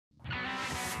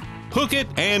Hook it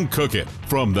and cook it.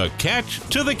 From the catch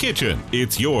to the kitchen,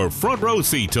 it's your front row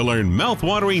seat to learn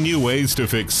mouth-watering new ways to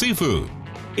fix seafood.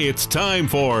 It's time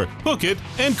for Hook It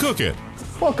and Cook It.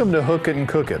 Welcome to Hook It and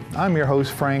Cook It. I'm your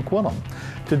host, Frank Willem.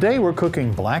 Today we're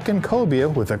cooking blackened cobia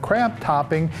with a crab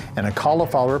topping and a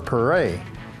cauliflower puree.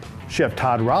 Chef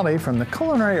Todd Reilly from the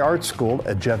Culinary Arts School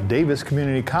at Jeff Davis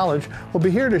Community College will be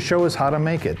here to show us how to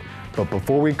make it. But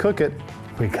before we cook it,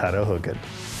 we gotta hook it.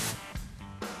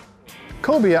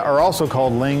 Cobia are also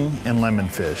called ling and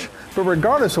lemonfish, but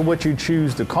regardless of what you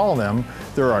choose to call them,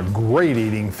 they're a great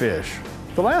eating fish.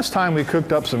 The last time we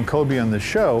cooked up some cobia on the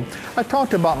show, I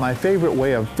talked about my favorite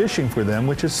way of fishing for them,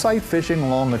 which is sight fishing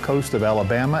along the coast of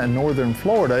Alabama and northern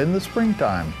Florida in the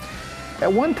springtime.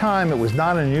 At one time, it was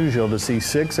not unusual to see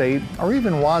 6, 8, or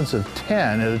even wads of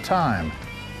 10 at a time.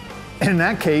 In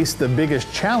that case, the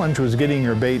biggest challenge was getting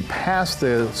your bait past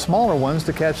the smaller ones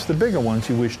to catch the bigger ones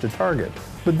you wish to target.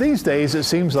 But these days, it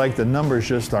seems like the numbers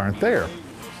just aren't there.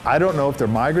 I don't know if their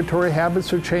migratory habits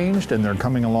have changed and they're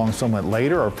coming along somewhat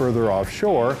later or further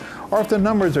offshore, or if the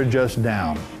numbers are just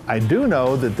down. I do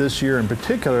know that this year in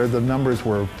particular, the numbers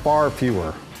were far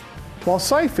fewer. While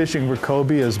sight fishing for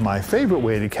cobia is my favorite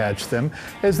way to catch them,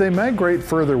 as they migrate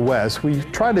further west, we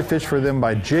try to fish for them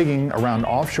by jigging around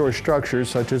offshore structures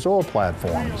such as oil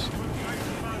platforms.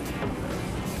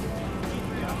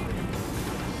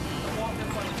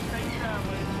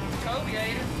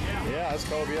 Yeah, that's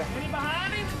cobia. Any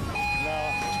behind him?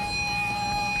 No.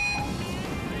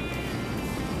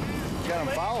 Got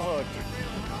him foul hooked.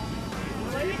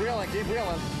 Keep reeling, keep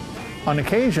reeling. On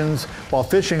occasions, while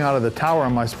fishing out of the tower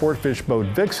on my sport fish boat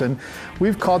Vixen,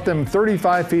 we've caught them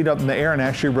 35 feet up in the air and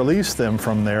actually released them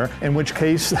from there, in which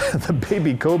case the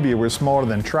baby cobia were smaller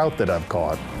than trout that I've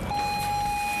caught.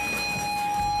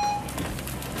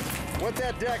 What's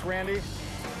that deck, Randy?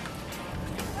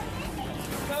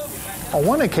 On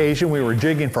one occasion, we were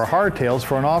jigging for hardtails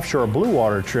for an offshore blue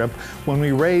water trip when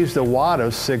we raised a wad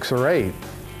of 6 or 8.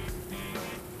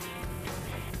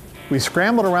 We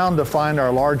scrambled around to find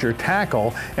our larger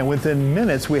tackle, and within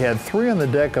minutes we had 3 on the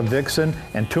deck of Vixen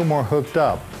and 2 more hooked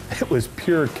up. It was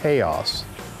pure chaos.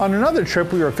 On another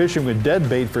trip, we were fishing with dead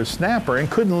bait for snapper and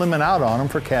couldn't limit out on them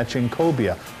for catching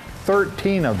cobia.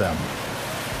 13 of them.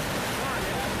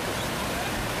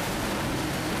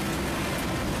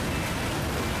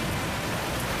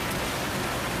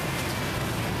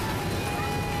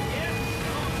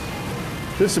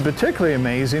 This is particularly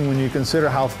amazing when you consider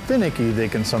how finicky they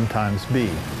can sometimes be.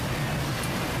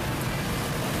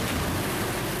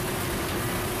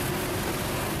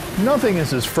 Nothing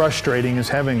is as frustrating as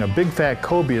having a big fat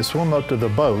cobia swim up to the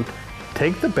boat,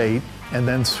 take the bait, and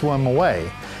then swim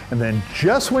away. And then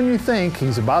just when you think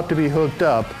he's about to be hooked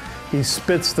up, he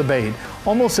spits the bait,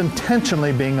 almost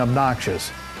intentionally being obnoxious.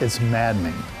 It's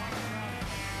maddening.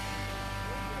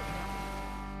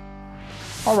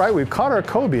 All right, we've caught our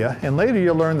cobia, and later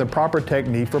you'll learn the proper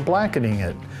technique for blackening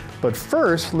it. But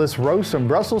first, let's roast some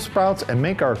Brussels sprouts and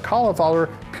make our cauliflower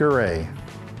puree.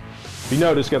 You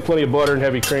notice it's got plenty of butter and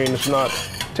heavy cream.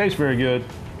 Tastes very good,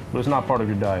 but it's not part of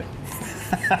your diet.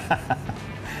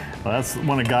 Well, that's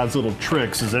one of God's little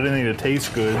tricks, is anything that tastes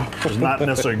good is not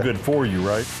necessarily good for you,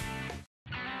 right?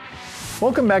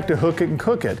 Welcome back to Hook It and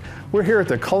Cook It. We're here at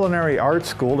the Culinary Arts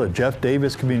School at Jeff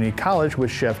Davis Community College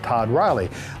with Chef Todd Reilly.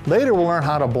 Later we'll learn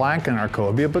how to blacken our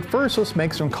cobia, but first let's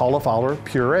make some cauliflower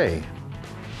puree.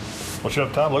 Well,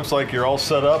 Chef Todd, looks like you're all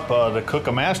set up to cook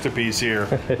a masterpiece here.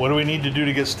 What do we need to do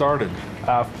to get started?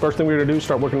 First thing we're going to do is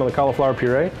start working on the cauliflower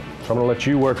puree. So I'm going to let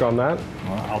you work on that.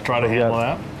 Well, I'll try to handle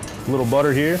that. A little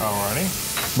butter here.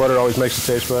 Alrighty. Butter always makes it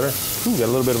taste better. Ooh, got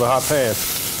a little bit of a hot pan.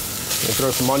 And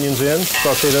throw some onions in,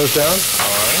 saute those down.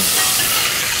 All right.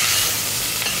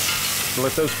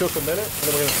 Let those cook a minute, and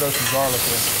then we're going to throw some garlic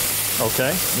in.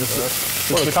 Okay.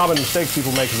 One of the common mistakes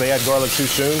people make is they add garlic too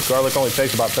soon. Garlic only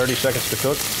takes about 30 seconds to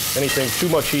cook. Anything too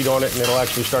much heat on it, and it'll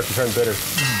actually start to turn bitter.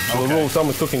 So the rule of thumb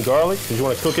with cooking garlic is you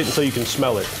want to cook it until you can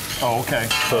smell it. Oh, okay.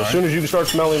 So as soon as you can start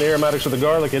smelling the aromatics of the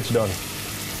garlic, it's done.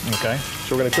 Okay.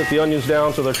 So we're going to cook the onions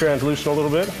down so they're translucent a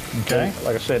little bit. Okay. And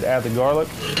like I said, add the garlic.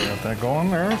 Got that going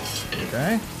there.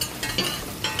 Okay.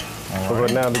 So we're going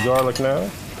to add the garlic now.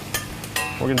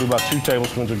 We're going to do about 2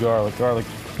 tablespoons of garlic. Garlic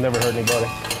never hurt anybody.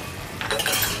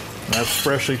 That's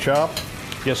freshly chopped?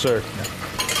 Yes, sir. Yeah.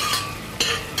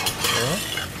 All right.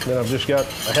 Then I've just got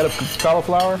a head of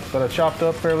cauliflower that I chopped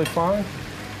up fairly fine.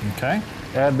 Okay.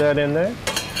 Add that in there.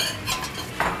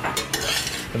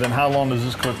 And then how long does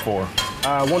this cook for?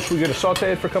 Once we get it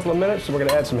sauteed for a couple of minutes, then we're going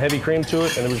to add some heavy cream to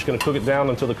it, and then we're just going to cook it down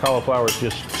until the cauliflower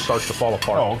just starts to fall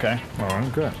apart. Oh, okay. All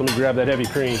right, good. So let me grab that heavy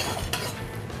cream.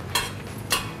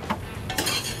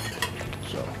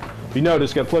 So If you notice,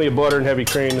 it's got plenty of butter and heavy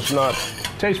cream. It's not,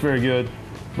 tastes very good,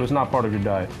 but it's not part of your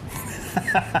diet.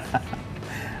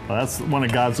 Well, that's one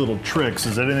of God's little tricks,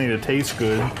 is anything that tastes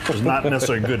good is not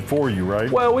necessarily good for you, right?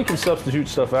 Well, we can substitute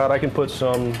stuff out. I can put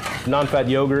some non-fat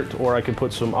yogurt, or I can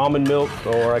put some almond milk,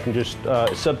 or I can just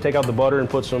take out the butter and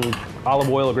put some olive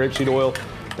oil or grapeseed oil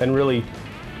and really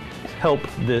help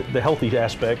the healthy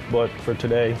aspect. But for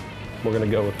today, we're going to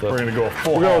go with the... We're going to go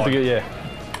full We're going hog. with the, yeah.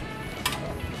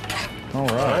 All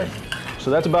right. So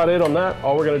that's about it on that.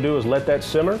 All we're going to do is let that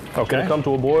simmer. It's going to come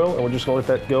to a boil, and we're just going to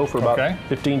let that go for about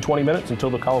 15, 20 minutes until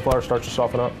the cauliflower starts to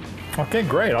soften up. Okay,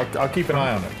 great. I'll keep an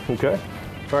eye on it. Okay.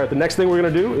 All right, the next thing we're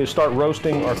going to do is start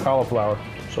roasting our cauliflower.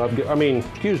 So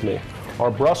excuse me,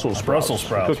 our Brussels sprouts. Brussels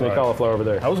sprouts, Cooking the cauliflower over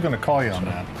there. I was going to call you on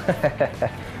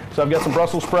that. So I've got some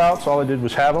Brussels sprouts. All I did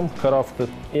was have them, cut off the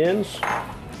ends.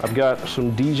 I've got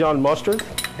some Dijon mustard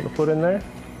I'm going to put in there.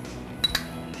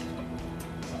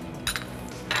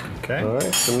 Okay. All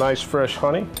right, some nice fresh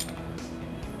honey.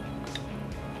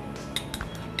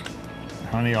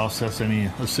 Honey offsets any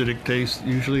acidic taste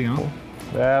usually,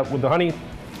 huh? With the honey,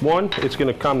 it's going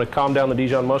to calm down the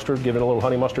Dijon mustard, give it a little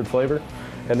honey mustard flavor.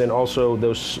 And then also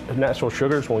those natural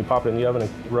sugars, when we pop it in the oven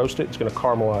and roast it, it's going to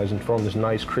caramelize and form this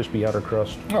nice crispy outer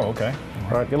crust. Oh, okay.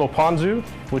 All right, get a little ponzu,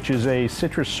 which is a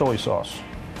citrus soy sauce.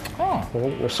 Oh.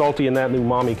 The salty and that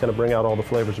umami kind of bring out all the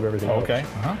flavors of everything else. Okay.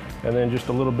 And then just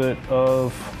a little bit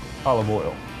of olive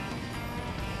oil.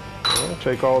 Okay,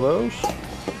 take all those,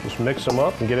 just mix them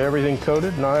up and get everything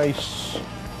coated nice.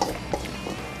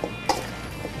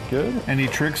 Good. Any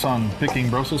tricks on picking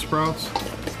Brussels sprouts?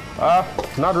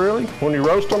 Not really. When you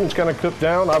roast them, it's kind of cooked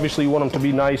down. Obviously, you want them to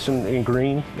be nice and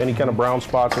green. Any kind of brown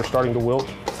spots are starting to wilt.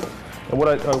 And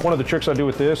one of the tricks I do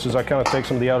with this is I kind of take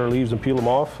some of the outer leaves and peel them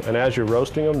off. And as you're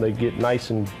roasting them, they get nice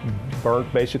and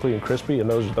burnt, basically, and crispy. And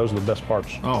those are the best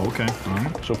parts. Oh, okay. All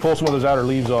right. So pull some of those outer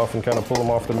leaves off and kind of pull them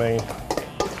off the main.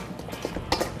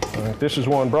 All right, this is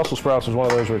Brussels sprouts is one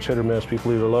of those where it's hit or miss.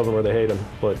 People either love them or they hate them.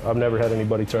 But I've never had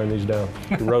anybody turn these down.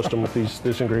 You roast them with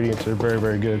this ingredients, they're very,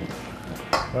 very good.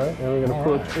 All right, and we're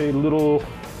going to put a little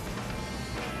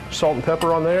salt and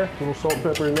pepper on there. A little salt and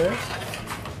pepper in there.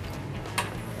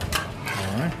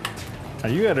 All right. Now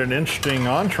you had an interesting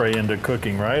entree into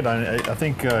cooking, right? I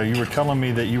think you were telling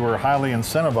me that you were highly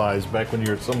incentivized back when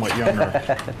you were somewhat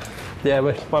younger. Yeah,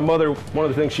 but my mother, one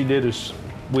of the things she did is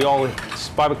it's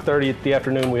 5:30 in the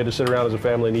afternoon, we had to sit around as a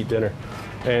family and eat dinner.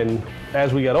 And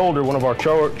as we got older, one of our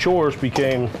chores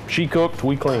became she cooked,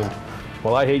 we cleaned.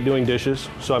 Well, I hate doing dishes,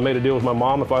 so I made a deal with my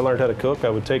mom. If I learned how to cook, I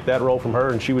would take that role from her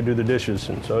and she would do the dishes.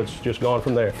 And so it's just gone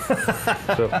from there.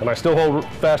 And I still hold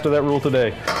fast to that rule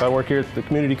today. I work here at the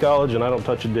community college and I don't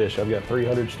touch a dish. I've got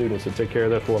 300 students that take care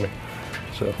of that for me.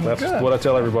 So that's what I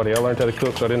tell everybody. I learned how to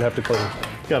cook so I didn't have to clean.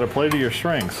 Got to play to your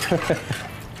strengths.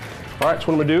 All right, so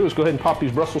what I'm gonna do is go ahead and pop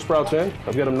these Brussels sprouts in.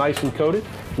 I've got them nice and coated,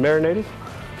 marinated.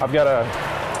 I've got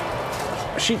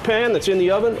a sheet pan that's in the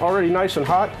oven, already nice and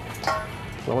hot.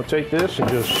 I'm gonna take this and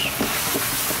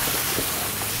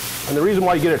and the reason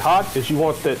why you get it hot is you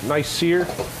want that nice sear.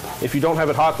 If you don't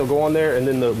have it hot, they'll go on there and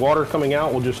then the water coming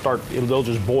out will just they'll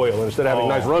just boil. And instead of having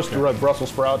nice roasted Brussels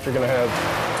sprouts, you're gonna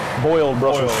have boiled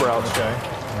Brussels sprouts. Okay.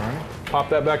 All right. Pop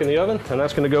that back in the oven and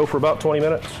that's gonna go for about 20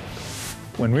 minutes.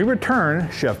 When we return,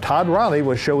 Chef Todd Reilly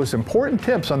will show us important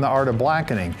tips on the art of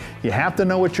blackening. You have to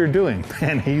know what you're doing,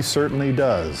 and he certainly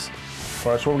does.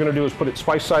 All right, so what we're gonna do is put it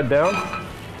spice side down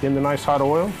in the nice hot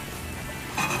oil.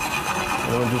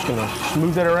 And I'm just gonna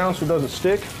smooth that around so it doesn't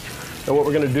stick. And what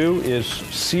we're gonna do is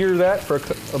sear that for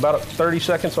about 30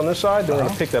 seconds on this side. Then we're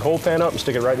gonna pick that whole pan up and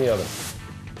stick it right in the oven.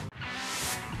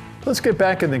 Let's get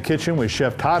back in the kitchen with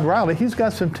Chef Todd Reilly. He's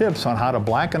got some tips on how to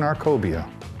blacken our cobia.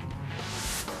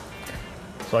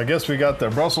 So I guess we got the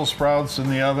Brussels sprouts in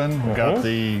the oven. We got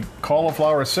the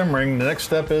cauliflower simmering. The next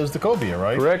step is the cobia,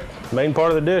 right? Correct. Main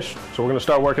part of the dish. So we're gonna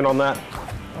start working on that.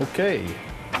 Okay.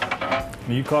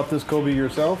 You caught this cobia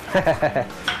yourself?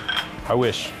 I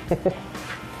wish.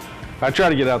 I try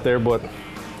to get out there, but.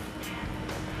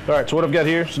 All right, so what I've got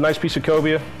here is a nice piece of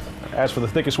cobia. Asked for the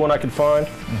thickest one I could find.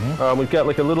 We've got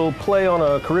like a little play on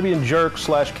a Caribbean jerk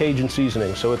 / Cajun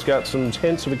seasoning. So it's got some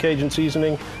hints of a Cajun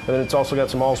seasoning, and then it's also got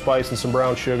some allspice and some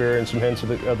brown sugar and some hints of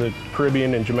the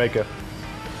Caribbean and Jamaica.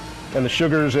 And the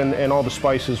sugars and all the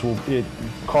spices will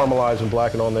caramelize and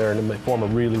blacken on there and form a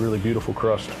really, really beautiful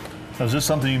crust. Now, is this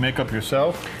something you make up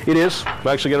yourself? It is. I've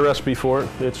actually got a recipe for it.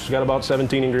 It's got about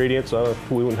 17 ingredients.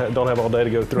 We don't have all day to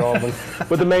go through all of them.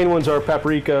 But the main ones are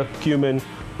paprika, cumin,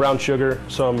 brown sugar,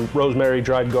 some rosemary,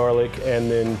 dried garlic,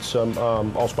 and then some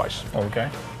allspice. Okay.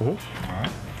 All right.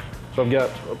 So I've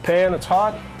got a pan that's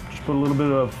hot. Just put a little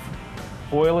bit of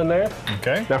oil in there.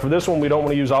 Okay. Now for this one, we don't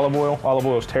want to use olive oil. Olive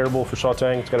oil is terrible for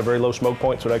sauteing. It's got a very low smoke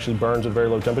point, so it actually burns at a very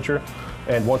low temperature.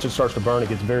 And once it starts to burn, it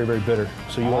gets very, very bitter.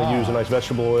 So you want to use a nice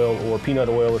vegetable oil or peanut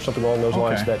oil or something along those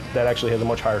lines that actually has a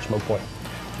much higher smoke point.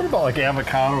 What about like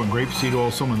avocado and grapeseed oil,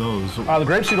 some of those? The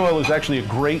grapeseed oil is actually a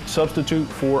great substitute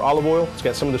for olive oil. It's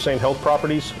got some of the same health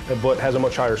properties, but has a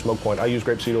much higher smoke point. I use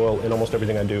grapeseed oil in almost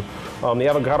everything I do. The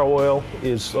avocado oil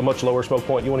is a much lower smoke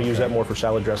point. You want to use that more for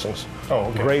salad dressings. Oh,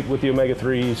 okay. Great with the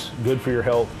omega-3s, good for your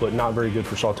health, but not very good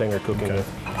for sauteing or cooking with.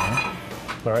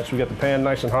 All right, so we got the pan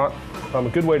nice and hot. A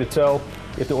good way to tell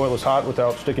if the oil is hot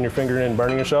without sticking your finger in and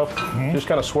burning yourself, just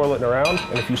kind of swirl it around,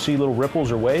 and if you see little ripples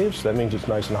or waves, that means it's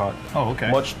nice and hot. Oh, okay.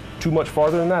 Too much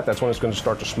farther than that, that's when it's going to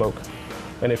start to smoke.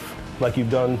 And if, like I've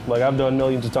done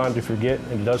millions of times, if you forget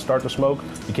and it does start to smoke,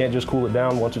 you can't just cool it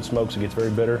down. Once it smokes, it gets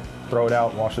very bitter. Throw it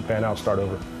out, wash the pan out, start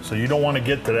over. So you don't want to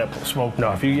get to that smoke?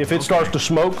 No, if it starts to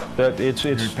smoke, that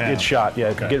it's shot.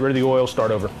 Yeah, get rid of the oil,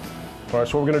 start over. All right,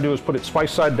 so what we're going to do is put it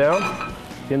spice side down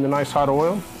in the nice hot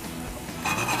oil.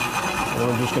 And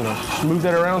I'm just going to smooth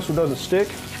that around so it doesn't stick.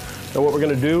 And what we're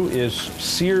going to do is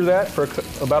sear that for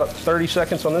about 30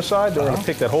 seconds on this side. Then we're going to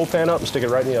pick that whole pan up and stick it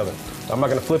right in the oven. I'm not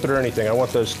going to flip it or anything. I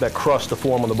want that crust to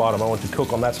form on the bottom. I want it to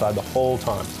cook on that side the whole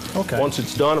time. Okay. Once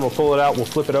it's done, I'm going to pull it out. We'll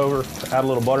flip it over, add a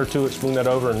little butter to it, spoon that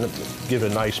over, and give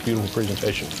it a nice, beautiful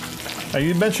presentation. Now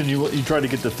you mentioned you tried to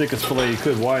get the thickest fillet you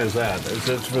could. Why is that? Is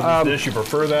it for this dish you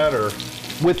prefer that, or?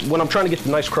 When I'm trying to get the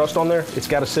nice crust on there, it's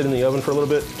got to sit in the oven for a little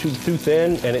bit. Too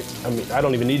thin, and I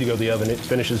don't even need to go to the oven. It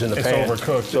finishes in the pan. It's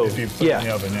overcooked so, if you put it in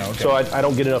the oven. Yeah, okay. So I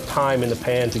don't get enough time in the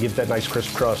pan to get that nice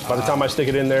crisp crust. By the time I stick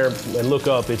it in there and look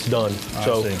up, it's done.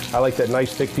 I like that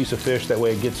nice thick piece of fish. That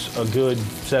way it gets a good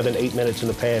 7-8 minutes in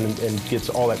the pan and gets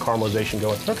all that caramelization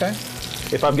going. Okay.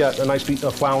 If I've got a nice piece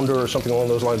of flounder or something along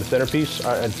those lines, a thinner piece,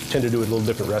 I tend to do it a little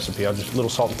different recipe. I'll just a little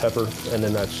salt and pepper, and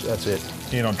then that's it.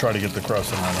 You don't try to get the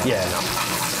crust in there. Yeah,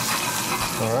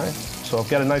 no. All right, so I've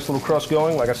got a nice little crust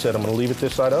going. Like I said, I'm going to leave it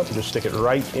this side up and just stick it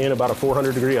right in about a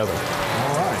 400-degree oven.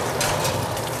 All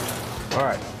right. All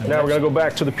right, now we're going to go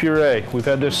back to the puree. We've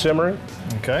had this simmering.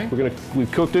 Okay.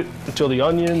 We've cooked it until the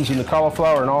onions and the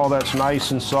cauliflower and all that's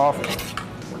nice and soft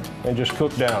and just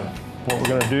cook down. What we're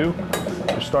going to do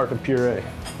is start the puree.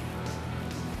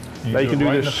 Now you can do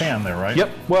this in the pan there, right? Yep.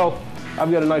 Well,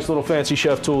 I've got a nice little fancy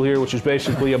chef tool here, which is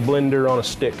basically a blender on a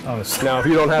stick. Now, if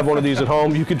you don't have one of these at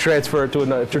home, you can transfer it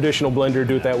to a traditional blender,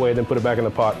 do it that way, then put it back in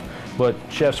the pot. But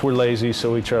chefs, we're lazy,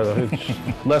 so we try to,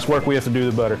 less work we have to do,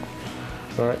 the better.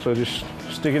 All right, so just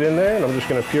stick it in there, and I'm just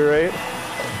going to puree it.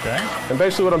 Okay. And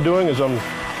basically what I'm doing is I'm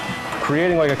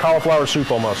creating like a cauliflower soup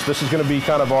almost. This is going to be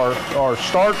kind of our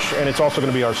starch, and it's also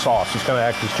going to be our sauce. It's going to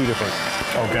act as two different.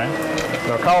 Okay.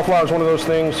 Now, cauliflower is one of those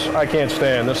things I can't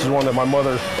stand. This is one that my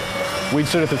mother, we'd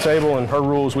sit at the table, and her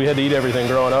rules, we had to eat everything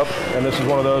growing up, and this is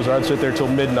one of those I'd sit there till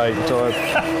midnight until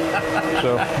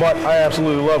but I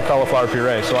absolutely love cauliflower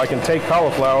puree, so I can take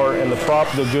cauliflower and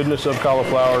the goodness of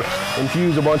cauliflower,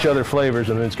 infuse a bunch of other flavors,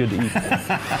 and then it's good to eat.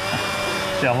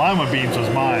 Yeah, lima beans was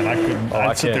mine.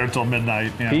 I'd sit there until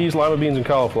midnight. Yeah. Peas, lima beans, and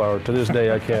cauliflower. To this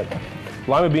day, I can't.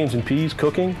 Lima beans and peas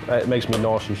cooking, it makes me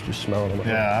nauseous just smelling them.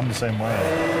 Yeah, I'm the same way.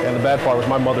 And the bad part was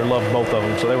my mother loved both of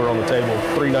them, so they were on the table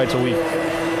 3 nights a week.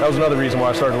 That was another reason why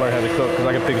I started to learn how to cook, because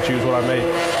I could pick and choose what I made.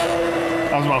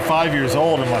 I was about 5 years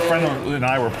old, and my friend and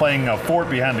I were playing a fort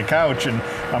behind the couch, and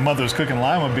my mother was cooking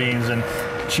lima beans, and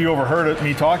she overheard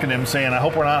me talking to him saying, I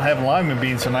hope we're not having lima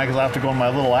beans tonight because I have to go on my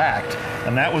little act.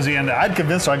 And that was the end. I'd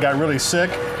convinced her I got really sick,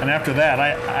 and after that,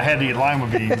 I had to eat lima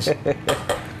beans.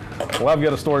 Well, I've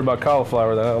got a story about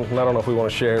cauliflower that I don't know if we want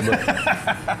to share,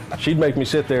 but she'd make me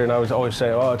sit there, and I was always say,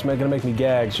 oh, it's going to make me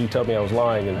gag. She'd tell me I was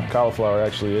lying, and cauliflower,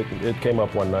 actually, it came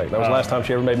up one night. That was the last time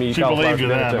she ever made me eat cauliflower. She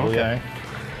believed you then, okay.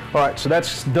 All right, so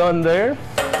that's done there.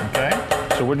 Okay.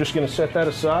 So we're just going to set that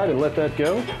aside and let that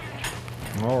go.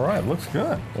 All right, looks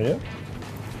good. Yeah.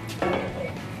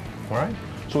 All right.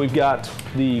 So we've got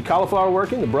the cauliflower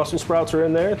working, the Brussels sprouts are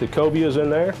in there, the cobia is in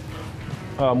there.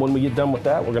 When we get done with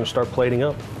that, we're going to start plating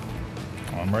up.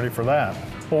 I'm ready for that.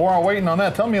 Well, while we're waiting on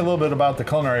that, tell me a little bit about the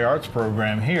culinary arts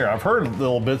program here. I've heard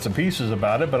little bits and pieces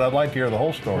about it, but I'd like to hear the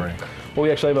whole story. Well,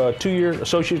 we actually have a 2-year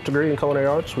associate degree in culinary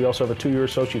arts. We also have a 2-year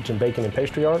associates in baking and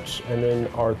pastry arts. And then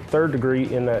our 3rd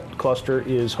degree in that cluster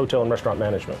is hotel and restaurant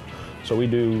management. So we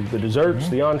do the desserts,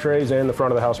 the entrees, and the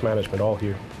front of the house management all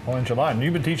here. Well, in July. And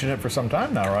you've been teaching it for some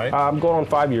time now, right? I'm going on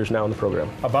 5 years now in the program.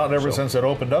 About ever since it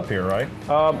opened up here, right?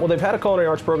 Well, they've had a culinary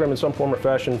arts program in some form or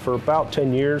fashion for about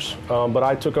 10 years, but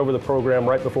I took over the program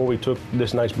right before we took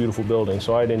this nice, beautiful building.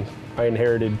 So I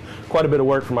inherited quite a bit of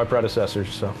work from my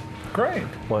predecessors. So. Great.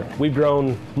 But we've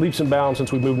grown leaps and bounds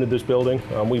since we moved into this building.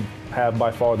 We have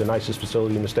by far the nicest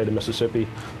facility in the state of Mississippi.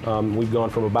 We've gone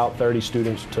from about 30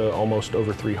 students to almost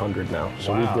over 300 now.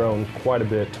 So we've grown quite a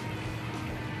bit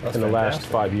in the last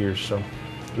 5 years. So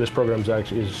this program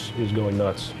actually is going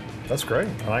nuts. That's great.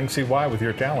 And I can see why with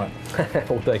your talent.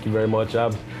 Well, thank you very much.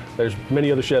 There's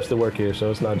many other chefs that work here,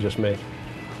 so it's not just me.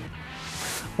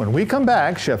 When we come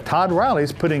back, Chef Todd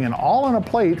Reilly's putting it all on a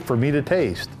plate for me to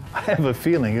taste. I have a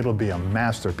feeling it'll be a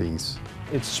masterpiece.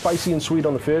 It's spicy and sweet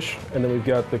on the fish, and then we've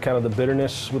got the kind of the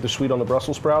bitterness with the sweet on the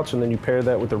Brussels sprouts, and then you pair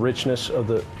that with the richness of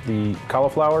the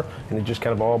cauliflower, and it just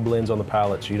kind of all blends on the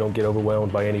palate, so you don't get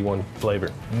overwhelmed by any one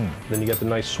flavor. Then you get the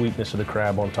nice sweetness of the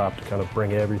crab on top to kind of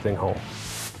bring everything home.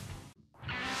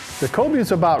 The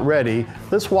Cobia's about ready.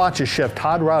 Let's watch as Chef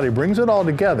Todd Reilly brings it all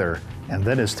together, and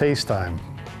then it's taste time.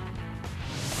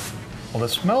 Well, it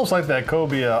smells like that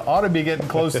Cobia ought to be getting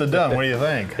close to done. What do you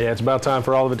think? Yeah, it's about time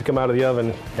for all of it to come out of the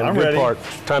oven. And I'm the good ready. part,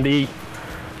 time to eat.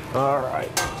 All right.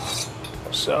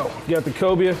 So, you got the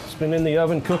Cobia. It's been in the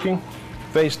oven cooking,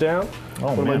 face down. Oh,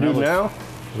 what I'm man, going to do that now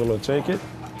is I'm going to take it,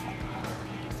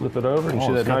 flip it over, and you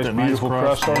see it's that got nice, beautiful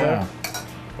crust on there?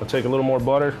 I'll take a little more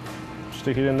butter,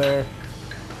 stick it in there.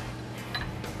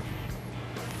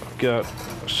 I've got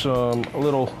a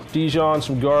little Dijon,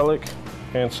 some garlic,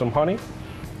 and some honey,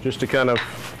 just to kind of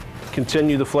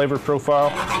continue the flavor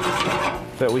profile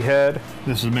that we had.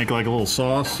 This is make like a little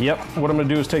sauce? Yep. What I'm going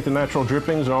to do is take the natural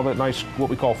drippings and all that nice, what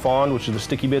we call fond, which is the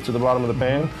sticky bits at the bottom of the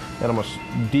pan, and I'm going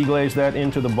to deglaze that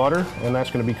into the butter, and that's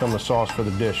going to become the sauce for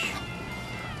the dish.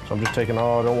 So I'm just taking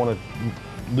I don't want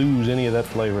to lose any of that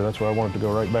flavor. That's why I want it to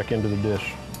go right back into the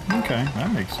dish. Okay,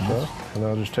 that makes sense. And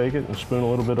I'll just take it and spoon a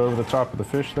little bit over the top of the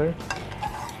fish there.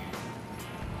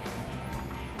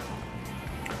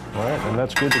 All right, and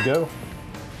that's good to go.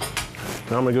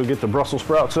 Now I'm gonna go get the Brussels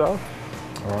sprouts out.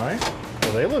 All right.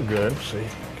 Well, they look good. Let's see,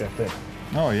 got that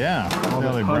Oh, yeah. all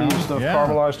Really that honey brown. and stuff Yeah.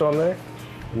 caramelized on there.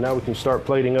 And now we can start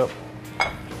plating up. So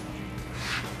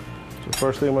the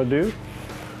first thing I'm gonna do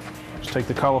is take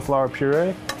the cauliflower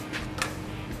puree.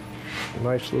 A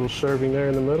nice little serving there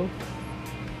in the middle.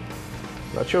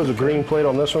 I chose a green plate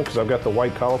on this one because I've got the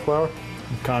white cauliflower.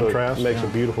 Contrast. So it makes a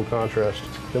beautiful contrast.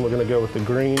 Then we're gonna go with the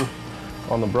green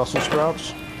on the Brussels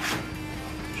sprouts.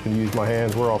 Just gonna use my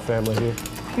hands, we're all family here.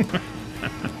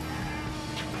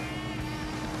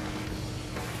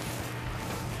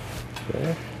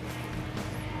 Okay.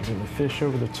 And the fish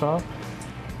over the top.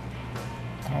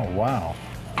 Oh, wow.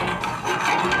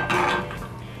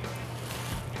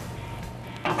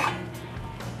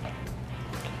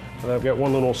 And I've got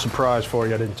one little surprise for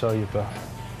you I didn't tell you about.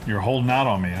 You're holding out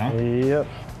on me, huh? Yep.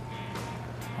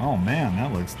 Oh, man,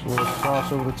 that looks... A little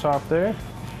sauce over the top there.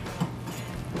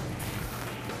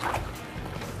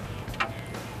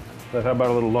 But how about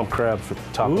a little lump crab for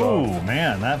top it Ooh, off?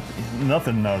 man,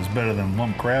 nothing is better than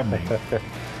lump crab meat.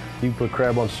 You can put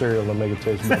crab on cereal and make it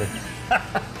taste better.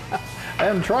 I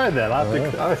haven't tried that. I'll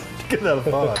have to give that a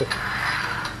thought.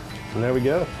 And there we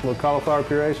go. A little cauliflower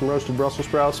puree, some roasted Brussels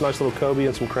sprouts, nice little Cobia,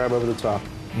 and some crab over the top.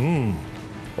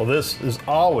 Well, this is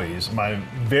always my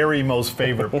very most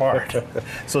favorite part.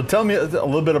 So tell me a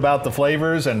little bit about the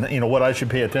flavors and what I should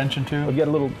pay attention to. We've got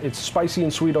it's spicy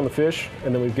and sweet on the fish,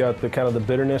 and then we've got the kind of the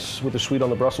bitterness with the sweet on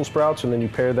the Brussels sprouts, and then you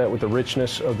pair that with the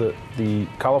richness of the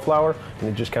cauliflower, and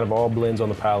it just kind of all blends on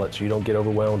the palate, so you don't get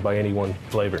overwhelmed by any one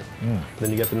flavor.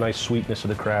 Then you get the nice sweetness of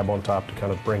the crab on top to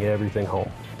kind of bring everything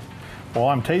home. Well,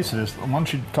 I'm tasting this. Why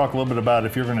don't you talk a little bit about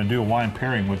if you're going to do a wine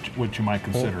pairing, which you might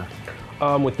consider.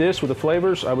 With the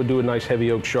flavors, I would do a nice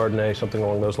heavy oak Chardonnay, something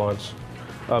along those lines.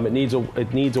 It needs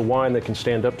a wine that can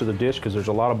stand up to the dish because there's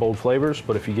a lot of bold flavors,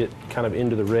 but if you get kind of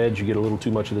into the reds, you get a little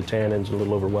too much of the tannins, a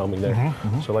little overwhelming there.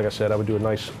 So like I said, I would do a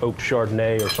nice oak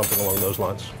Chardonnay or something along those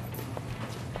lines.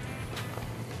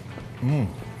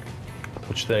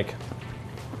 What you think?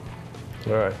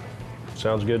 All right,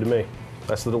 sounds good to me.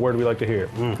 That's the word we like to hear.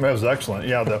 That was excellent.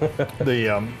 Yeah,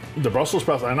 the Brussels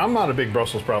sprouts, and I'm not a big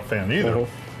Brussels sprout fan either.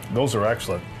 Those are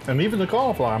excellent. And even the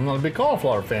cauliflower, I'm not a big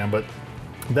cauliflower fan, but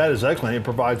that is excellent. It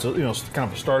provides kind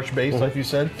of a starch base, like you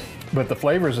said, but the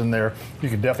flavors in there, you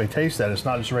can definitely taste that. It's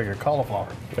not just regular cauliflower.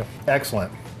 Yeah.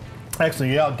 Excellent.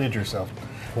 Excellent. You outdid yourself.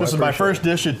 Well, this is my first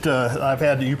dish that I've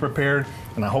had that you prepared,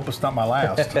 and I hope it's not my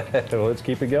last. Well, let's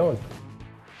keep it going.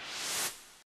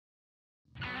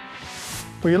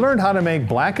 Well, you learned how to make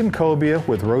blackened cobia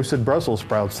with roasted Brussels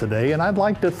sprouts today, and I'd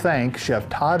like to thank Chef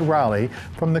Todd Reilly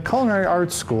from the Culinary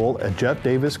Arts School at Jeff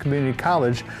Davis Community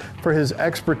College for his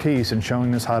expertise in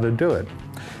showing us how to do it.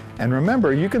 And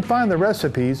remember, you can find the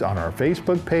recipes on our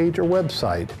Facebook page or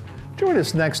website. Join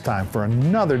us next time for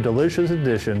another delicious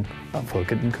edition of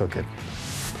Hook It and Cook It.